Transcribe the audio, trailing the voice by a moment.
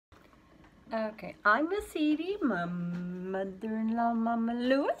Okay, I'm Miss Edie, my mother-in-law, Mama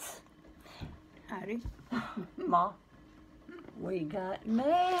Lewis. Howdy. Ma, we got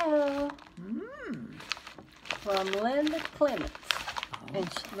mail from Linda Klement. And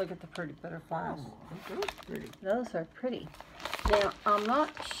look at the pretty butterflies. Oh, those are pretty. Those are pretty. Now, I'm not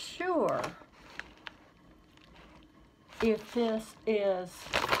sure if this is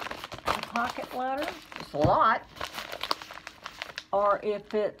a pocket letter, it's a lot, or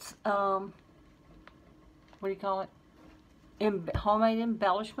if it's, what do you call it? Homemade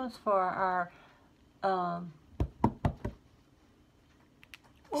embellishments for our, Well,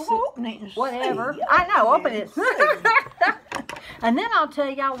 open it and whatever. see. I know, open it. And then I'll tell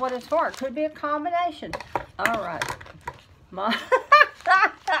y'all what it's for. It could be a combination. All right.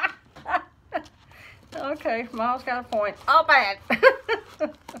 Okay, Mom's got a point. Oh, bad.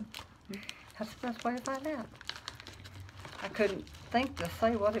 That's the best way to find out. I couldn't think to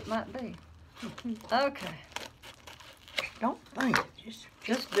say what it might be. Okay. Don't think it.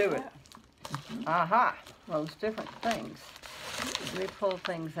 Just do it. Aha. Those different things. Let me pull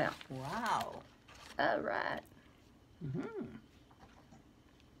things out. Wow. All right. Mm-hmm.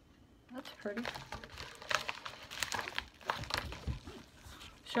 That's pretty.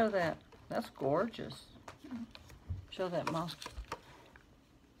 Show that. That's gorgeous. Show that, Mom.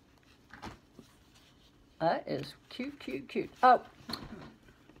 That is cute, cute, cute. Oh.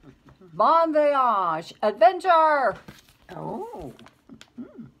 Bon voyage. Adventure. Oh.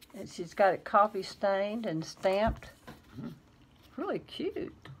 And she's got it coffee stained and stamped. Really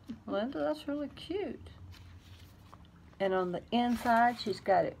cute. Linda, that's really cute. And on the inside, she's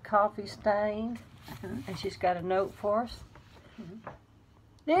got it coffee stained. And she's got a note for us.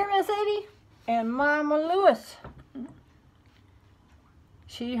 Dear Miss Edie and Mama Lewis,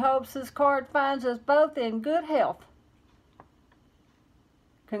 she hopes this card finds us both in good health.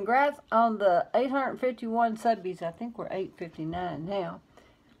 Congrats on the 851 subbies. I think we're 859 now.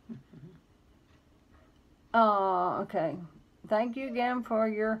 Okay. Thank you again for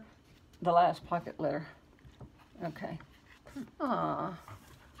the last pocket letter. Okay. Aw.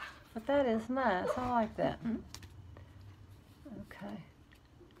 But that is nice. I like that. Okay.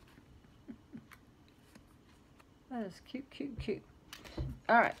 That is cute, cute, cute.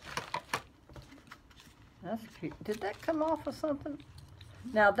 All right. That's cute. Did that come off of something?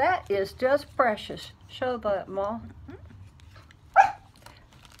 Now that is just precious. Show that, Ma.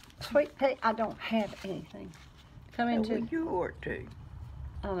 Sweet pea, I don't have anything. Come into... Well, you ought to.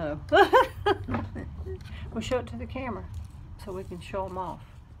 I know. We'll show it to the camera so we can show them off.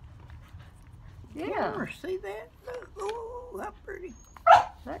 Yeah. Camera, see that? Oh, how pretty.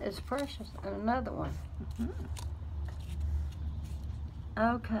 That is precious. And another one.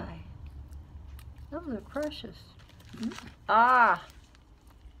 Okay. Those are precious. Ah.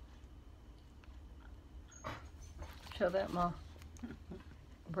 Show that, Ma.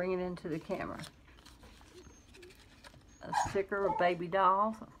 Bring it into the camera. A sticker of baby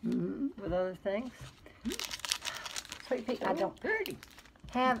dolls with other things. Sweet pea, I don't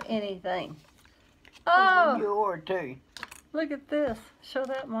have anything. Oh, you ought to. Look at this. Show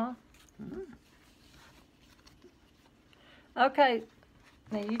that, Ma. Okay.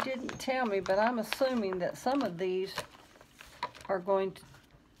 Now, you didn't tell me, but I'm assuming that some of these are going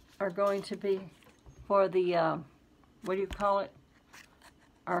to be for the, what do you call it?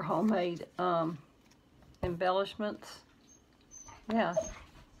 Our homemade embellishments. Yeah.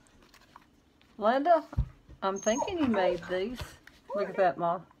 Linda, I'm thinking you made these. Look at that,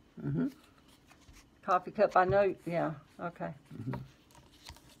 Ma. Coffee cup, I know, yeah, okay.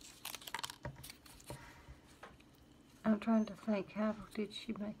 I'm trying to think, how did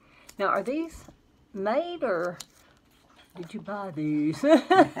she make? Now, are these made or did you buy these?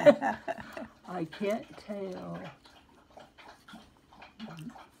 I can't tell.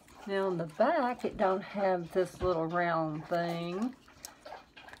 Now, on the back, it don't have this little round thing.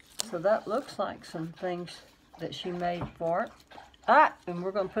 So that looks like some things that she made for it. Ah, and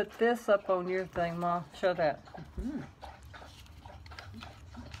we're going to put this up on your thing, Ma. Show that.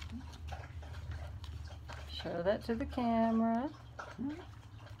 Show that to the camera.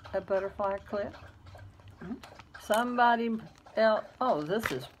 A butterfly clip. Somebody else. Oh,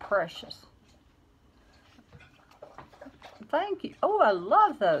 this is precious. Thank you. Oh, I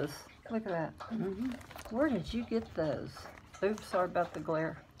love those. Look at that. Where did you get those? Oops, sorry about the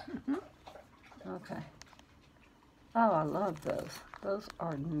glare. Okay. Oh, I love those. Those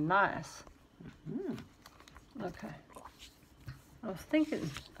are nice. Okay. I was thinking,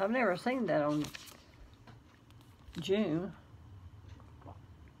 I've never seen that on June.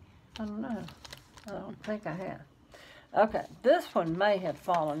 I don't know. I don't think I have. Okay, this one may have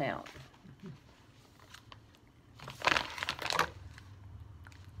fallen out.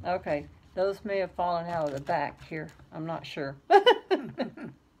 Okay, those may have fallen out of the back here. I'm not sure. All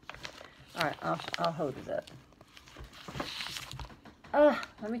right, I'll hold it up.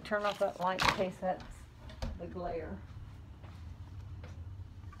 Let me turn off that light in case that's the glare.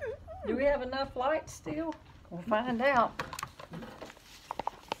 Do we have enough light still? We'll find out.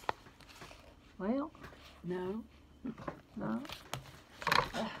 Well, No. no.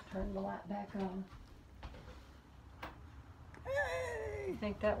 Turn the light back on. Hey. You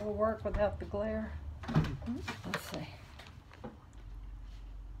think that will work without the glare? Let's see.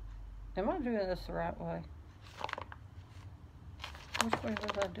 Am I doing this the right way? Which way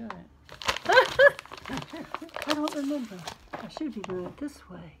was I doing it? I don't remember. I should be doing it this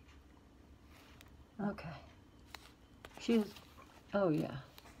way. Okay. Oh yeah.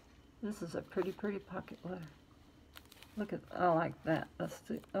 This is a pretty pocket letter. Look at, I like that. That's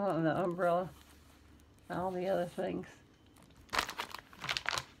the, oh, and the umbrella. All the other things.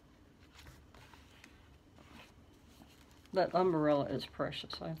 That umbrella is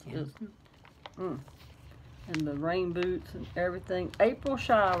precious. And the rain boots and everything. April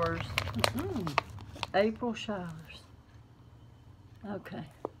showers. April showers. Okay.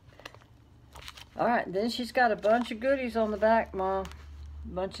 All right, then she's got a bunch of goodies on the back, Mom.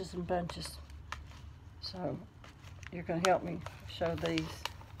 Bunches and bunches. So you're going to help me show these.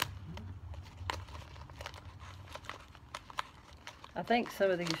 I think some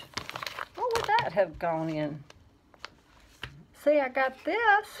of these, what would that have gone in? See, I got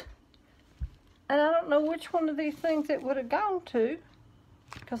this, and I don't know which one of these things it would have gone to,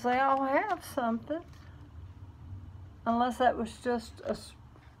 because they all have something. Unless that was just a,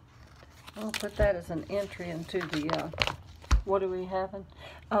 I'll put that as an entry into the, what are we having?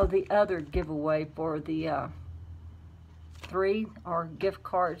 Oh, the other giveaway for the 3 are gift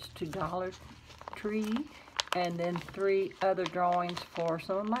cards to Dollar Tree, and then 3 other drawings for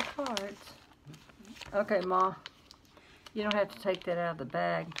some of my cards. Okay, Ma. You don't have to take that out of the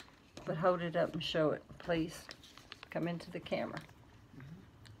bag, but hold it up and show it, please. Come into the camera.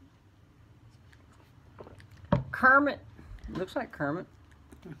 Kermit. Looks like Kermit.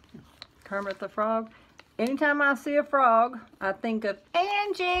 Kermit the Frog. Anytime I see a frog, I think of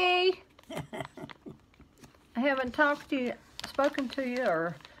Angie. I haven't talked to you, spoken to you,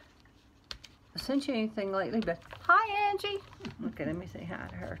 or sent you anything lately, but hi, Angie. Okay, let me say hi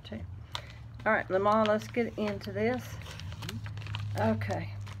to her, too. All right, Lamar, let's get into this. Okay.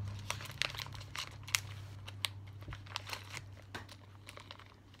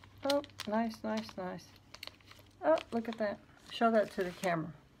 Oh, nice. Oh, look at that. Show that to the camera.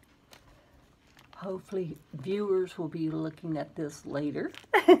 Hopefully, viewers will be looking at this later.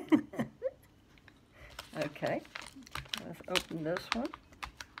 Okay. Let's open this one.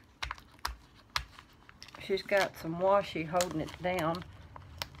 She's got some washi holding it down.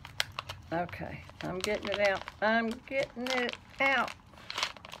 Okay, I'm getting it out. I'm getting it out.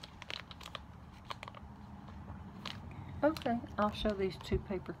 Okay, I'll show these 2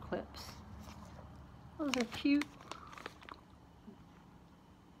 paper clips. Those are cute.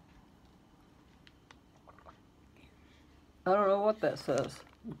 I don't know what that says.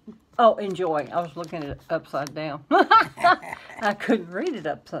 Oh, enjoy. I was looking at it upside down. I couldn't read it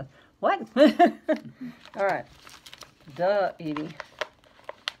upside. What? All right. Duh, Edie.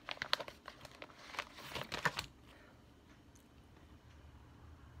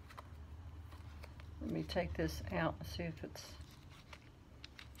 Let me take this out and see if it's...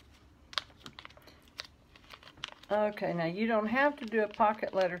 Okay, now you don't have to do a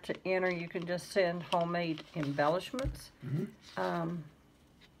pocket letter to enter. You can just send homemade embellishments.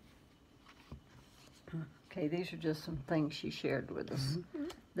 Okay, these are just some things she shared with us.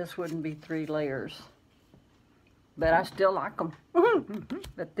 This wouldn't be 3 layers. But I still like them.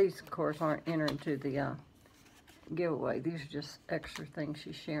 But these, of course, aren't entered into the giveaway. These are just extra things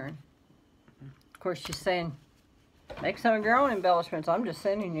she's sharing. Of course, she's saying, make some of your own embellishments. I'm just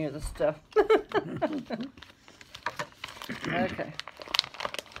sending you the stuff. Okay.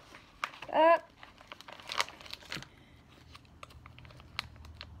 Okay.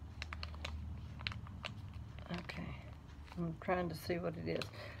 I'm trying to see what it is.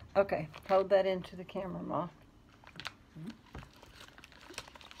 Okay, hold that into the camera, Ma.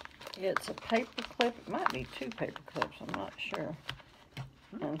 It's a paper clip. It might be 2 paper clips. I'm not sure.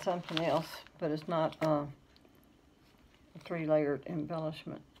 And something else, but it's not a 3-layered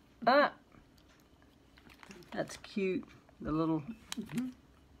embellishment. That's cute. The little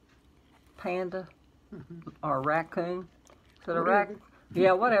panda or raccoon. Is it a raccoon?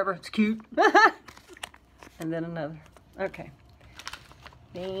 Yeah, whatever. It's cute. And then another. Okay.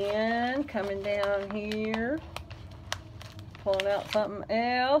 Then coming down here, pulling out something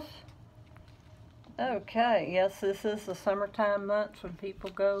else. Okay, yes, this is the summertime months when people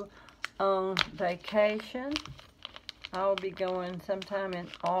go on vacation. I'll be going sometime in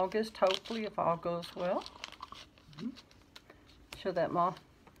August, hopefully, if all goes well. Show that, Ma,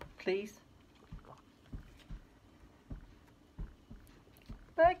 please.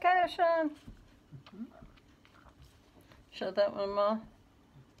 Vacation. Show that one, Ma.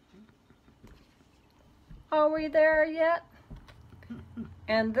 Are we there yet?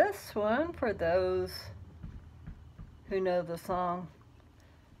 And this one, for those who know the song,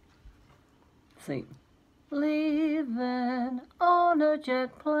 sing. Leaving on a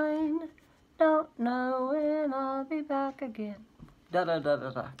jet plane, don't know when I'll be back again. Da da da da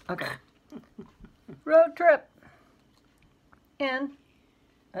da. Okay. Road trip. And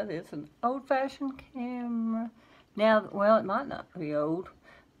that is an old-fashioned camera. Now, well, it might not be old,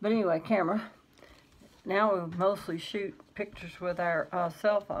 but anyway, camera. Now we mostly shoot pictures with our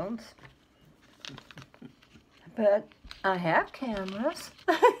cell phones. But I have cameras.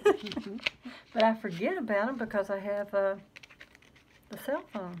 But I forget about them because I have the cell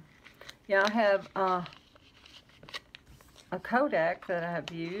phone. Yeah, I have a Kodak that I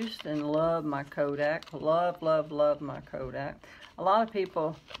have used and love my Kodak. Love, love, love my Kodak. A lot of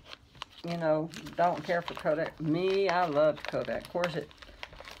people, you know, don't care for Kodak. Me, I loved Kodak. Of course,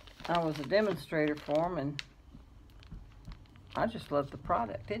 I was a demonstrator for them, and I just loved the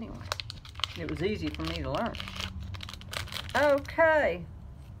product anyway. It was easy for me to learn. Okay.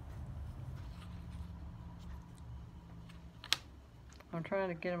 I'm trying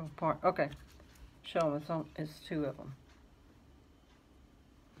to get them apart. Okay. Show them. It's two of them.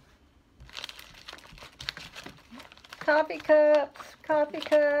 Coffee cups. Coffee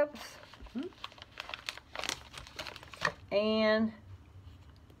cups. And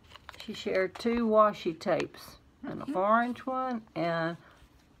she shared two washi tapes. An orange one and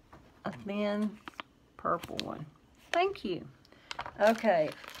a thin purple one. Thank you. Okay.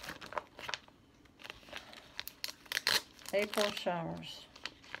 April showers.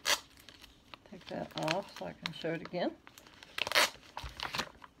 Take that off so I can show it again.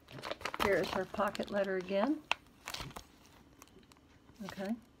 Here is her pocket letter again.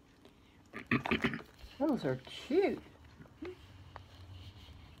 Okay. Those are cute.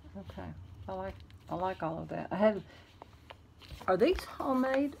 Okay. I like all of that. Are these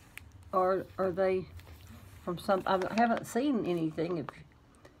homemade or are they from some, I haven't seen anything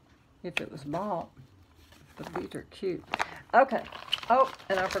if it was bought, but these are cute. Okay. Oh,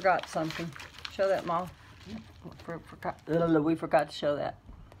 and I forgot something. Show that, Mom. We forgot to show that.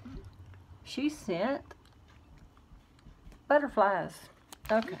 She sent butterflies.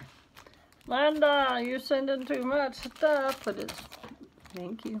 Okay. Linda, you're sending too much stuff, but it's,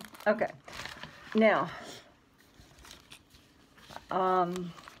 thank you. Okay. Now,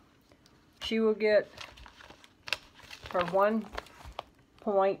 she will get her 1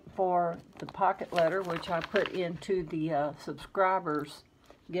 point for the pocket letter, which I put into the subscribers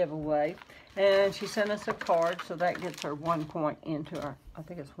giveaway. And she sent us a card, so that gets her 1 point into our, I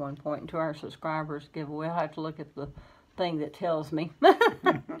think it's 1 point into our subscribers giveaway. I'll have to look at the thing that tells me.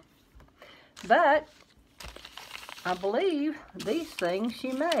 But I believe these things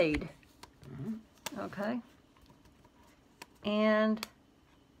she made. Okay. And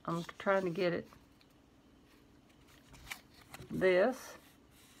I'm trying to get it. This.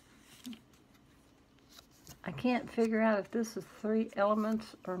 I can't figure out if this is 3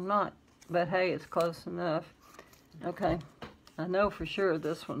 elements or not. But hey, it's close enough. Okay. I know for sure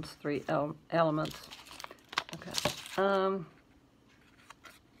this one's 3 elements. Okay.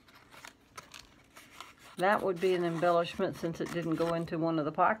 That would be an embellishment since it didn't go into one of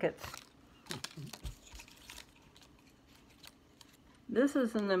the pockets. This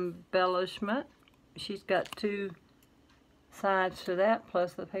is an embellishment. She's got 2 sides to that,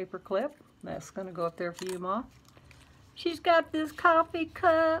 plus the paper clip. That's going to go up there for you, Ma. She's got this coffee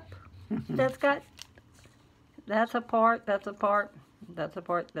cup. That's a part, that's a part, that's a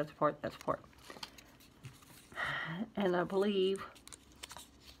part, that's a part, that's a part. And I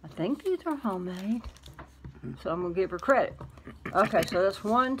think these are homemade. So I'm going to give her credit. Okay, so that's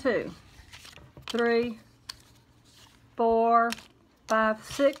 1, 2, 3, 4, 5,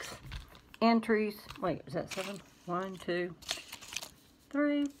 6 entries. Wait, is that 7? 1, 2,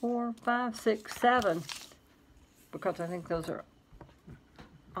 3, 4, 5, 6, 7. Because I think those are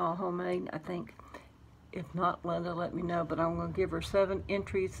all homemade, I think. If not, Linda, let me know. But I'm going to give her 7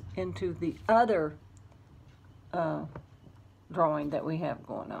 entries into the other drawing that we have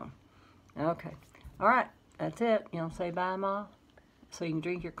going on. Okay. All right. That's it. You want to say bye, Ma? so you can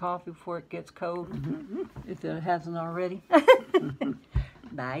drink your coffee before it gets cold, if it hasn't already.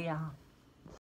 Bye, y'all.